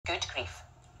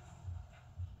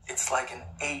It's like an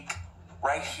ache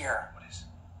right here. What is?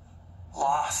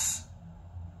 Loss.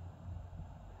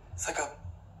 It's like a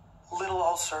little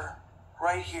ulcer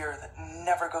right here that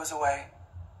never goes away.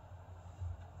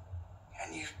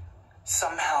 And you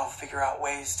somehow figure out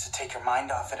ways to take your mind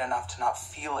off it enough to not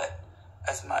feel it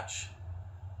as much.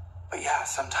 But yeah,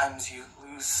 sometimes you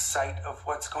lose sight of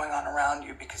what's going on around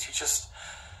you because you just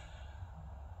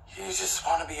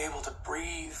want to be able to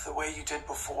breathe the way you did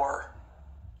before.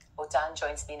 Well, Dan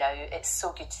joins me now. It's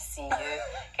so good to see you.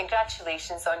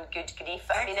 Congratulations on Good Grief.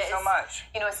 Thank you so much.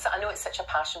 You know, I know it's such a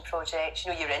passion project.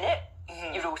 You know, you're in it.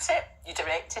 Mm-hmm. You wrote it. You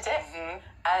directed it.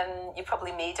 Mm-hmm. You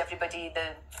probably made everybody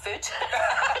the food.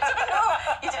 I don't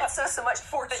know. You did so much.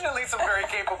 Fortunately, some very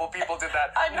capable people did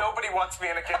that. Nobody wants me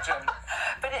in a kitchen.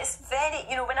 But it's very,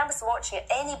 you know, when I was watching it,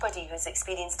 anybody who's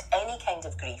experienced any kind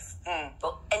of grief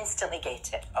will instantly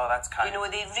get it. Oh, that's kind. You know,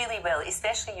 they really will,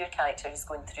 especially your character who's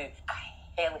going through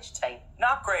a hellish time.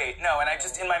 Not great, no. And I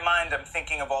just, in my mind, I'm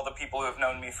thinking of all the people who have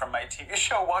known me from my TV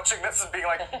show watching this and being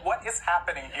like, what is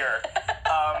happening here?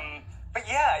 But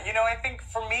yeah, you know, I think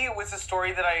for me it was a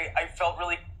story that I felt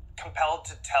really compelled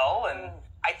to tell. And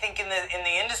I think in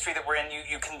the industry that we're in,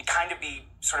 you can kind of be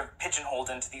sort of pigeonholed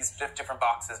into these different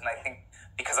boxes. And I think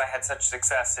because I had such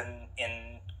success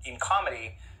in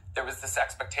comedy, there was this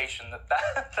expectation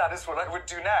that is what I would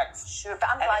do next. Sure, but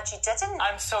I'm glad you didn't.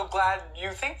 I'm so glad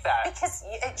you think that.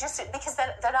 Because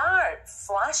there are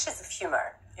flashes of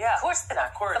humour. Yeah. Of course there are.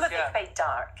 Of course, Some of it quite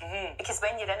dark. Mm-hmm. Because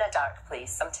when you're in a dark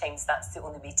place, sometimes that's the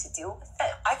only way to deal with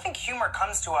it. I think humour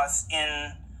comes to us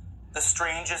in the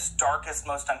strangest, darkest,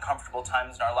 most uncomfortable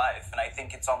times in our life. And I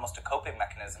think it's almost a coping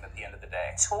mechanism at the end of the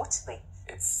day. Totally.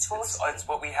 It's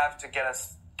what we have to get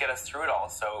us through it all.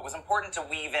 So it was important to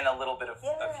weave in a little bit of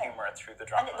humour through the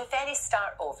drama. And at the very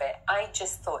start of it, I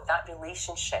just thought that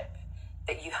relationship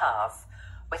that you have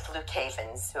with Luke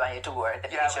Evans, who I adore, that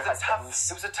was your husband.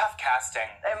 It was a tough casting.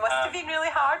 It must have been really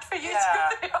hard for you to go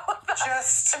through all of that.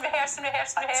 Just and rehearse.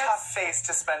 A tough face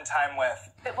to spend time with.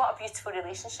 But what a beautiful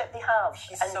relationship they have.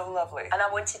 He's so lovely. And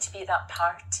I wanted to be at that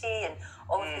party and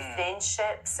all of the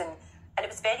friendships, and it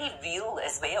was very real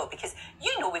as well, because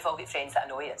you know we've all got friends that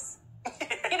annoy us.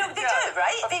 You know, they do,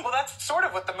 right? Well, that's sort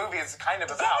of what the movie is kind of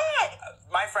about. Yeah.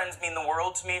 My friends mean the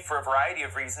world to me for a variety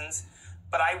of reasons,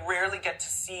 but I rarely get to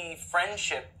see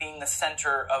friendship being the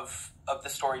center of the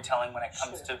storytelling when it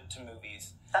comes to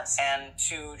movies. And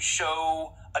to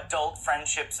show adult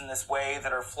friendships in this way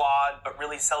that are flawed but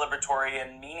really celebratory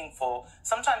and meaningful.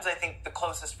 Sometimes I think the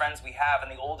closest friends we have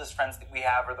and the oldest friends that we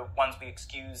have are the ones we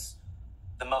excuse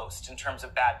the most in terms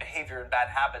of bad behavior and bad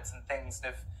habits and things.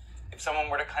 And if someone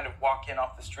were to kind of walk in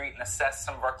off the street and assess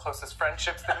some of our closest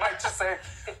friendships, they might just say,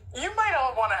 you might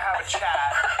all want to have a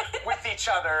chat with each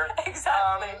other.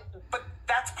 Exactly. But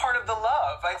that's part of the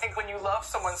love. I think when you love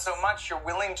someone so much, you're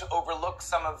willing to overlook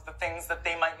some of the things that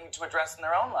they might need to address in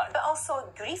their own life. But also,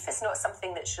 grief is not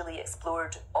something that's really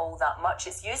explored all that much.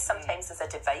 It's used sometimes as a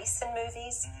device in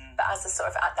movies, but as a sort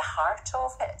of at the heart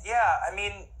of it. Yeah, I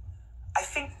mean, I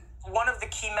think one of the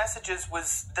key messages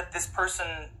was that this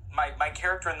person, my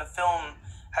character in the film,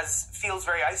 feels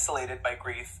very isolated by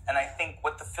grief. And I think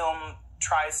what the film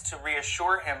tries to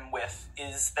reassure him with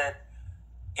is that,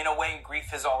 in a way,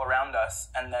 grief is all around us,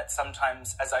 and that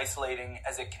sometimes, as isolating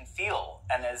as it can feel,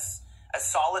 and as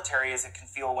solitary as it can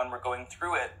feel when we're going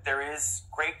through it, there is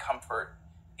great comfort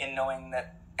in knowing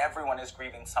that everyone is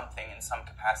grieving something in some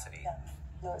capacity. Yeah.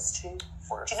 No, it's true.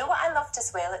 Do you know what I loved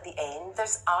as well at the end?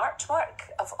 There's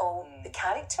artwork of all the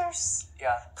characters.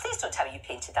 Yeah. Please don't tell me you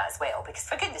painted that as well, because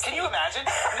for goodness sake. Can you imagine?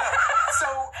 No. So,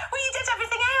 well, you did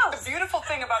everything else. The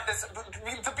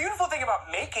beautiful thing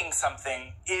about making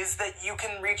something is that you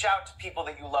can reach out to people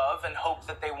that you love and hope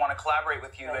that they want to collaborate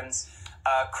with you. Right.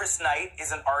 And Chris Knight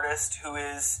is an artist who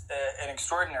is an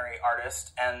extraordinary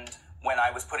artist, and when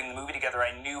I was putting the movie together,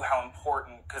 I knew how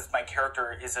important, because my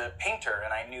character is a painter,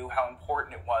 and I knew how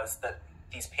important it was that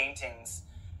these paintings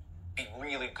be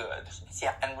really good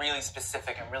and really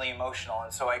specific and really emotional.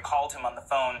 And so I called him on the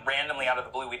phone randomly out of the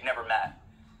blue. We'd never met.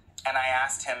 And I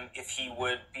asked him if he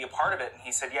would be a part of it, and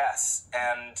he said yes.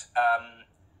 And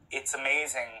it's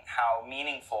amazing how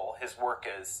meaningful his work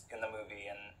is in the movie.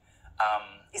 And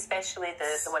especially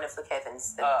the one of Luke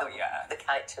Evans, the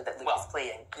character that Luke is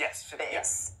playing. Yes. But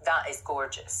that is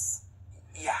gorgeous.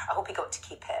 Yeah. I hope he got to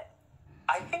keep it.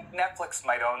 I think Netflix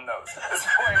might own those at this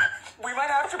point. We might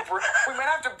have to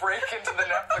break into the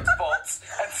Netflix vaults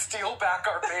and steal back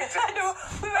our paintings. I know.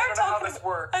 I don't know how this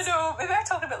works. I know. We were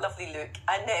talking about Lovely Luke,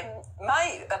 and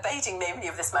my abiding memory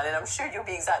of this man, and I'm sure you'll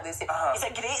be exactly the same. He's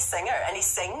a great singer, and he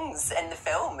sings in the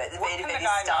film at the very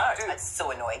start. It's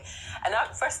so annoying. And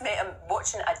I first met him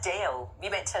watching Adele. We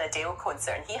went to an Adele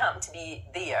concert, and he happened to be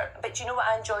there. But do you know what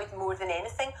I enjoyed more than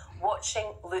anything?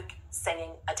 Watching Luke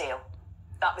singing Adele.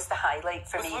 That was the highlight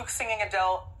for me. Was Luke singing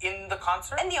Adele in the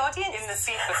concert? In the audience. In the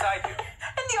seat beside you?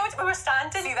 In the audience. We were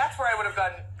standing. See, that's where I would have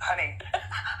gone, honey,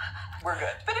 we're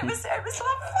good. But it was lovely.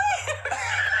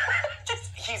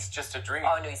 He's just a dream.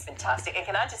 Oh, no, he's fantastic. And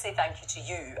can I just say thank you to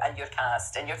you and your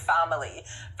cast and your family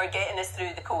for getting us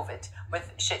through the COVID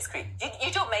with Schitt's Creek.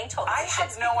 You don't mind talking about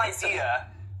Schitt's Creek? I had no idea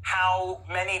how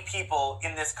many people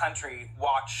in this country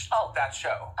watched that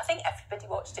show. I think everybody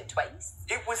watched it twice.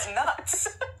 It was nuts.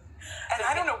 And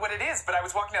I don't know what it is, but I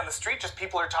was walking down the street, just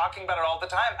people are talking about it all the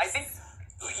time. I think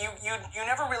you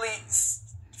never really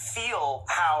feel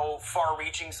how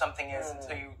far-reaching something is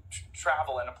until you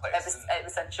travel in a place. It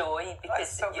was a joy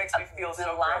because it makes me feel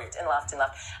so laughed and laughed and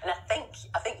laughed. And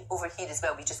I think over here as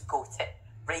well, we just got it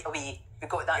right away. We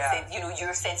got that sense,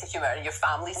 your sense of humour and your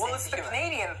family's sense of humour. Well, it's the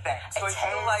Canadian thing, so I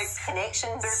feel like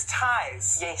connections. There's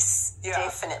ties. Yes,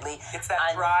 definitely. It's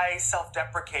that dry,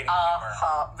 self-deprecating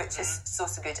humor. Which is so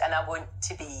good. And I want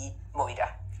to be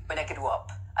Moira when I grow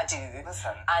up. I do.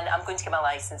 Listen. And I'm going to get my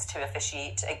licence to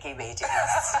officiate a gay wedding.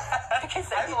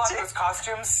 Because I have a lot of those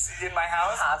costumes in my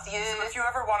house. Have you? So if you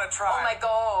ever want to try, oh my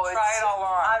God, try it all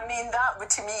on. I mean, that would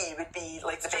to me would be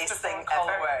like the best thing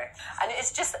ever. Away. And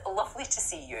it's just lovely to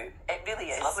see you. It really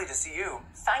is. It's lovely to see you.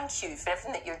 Thank you for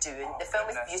everything that you're doing. The film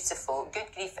is beautiful.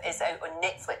 Good Grief is out on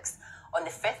Netflix on the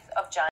 5th of January.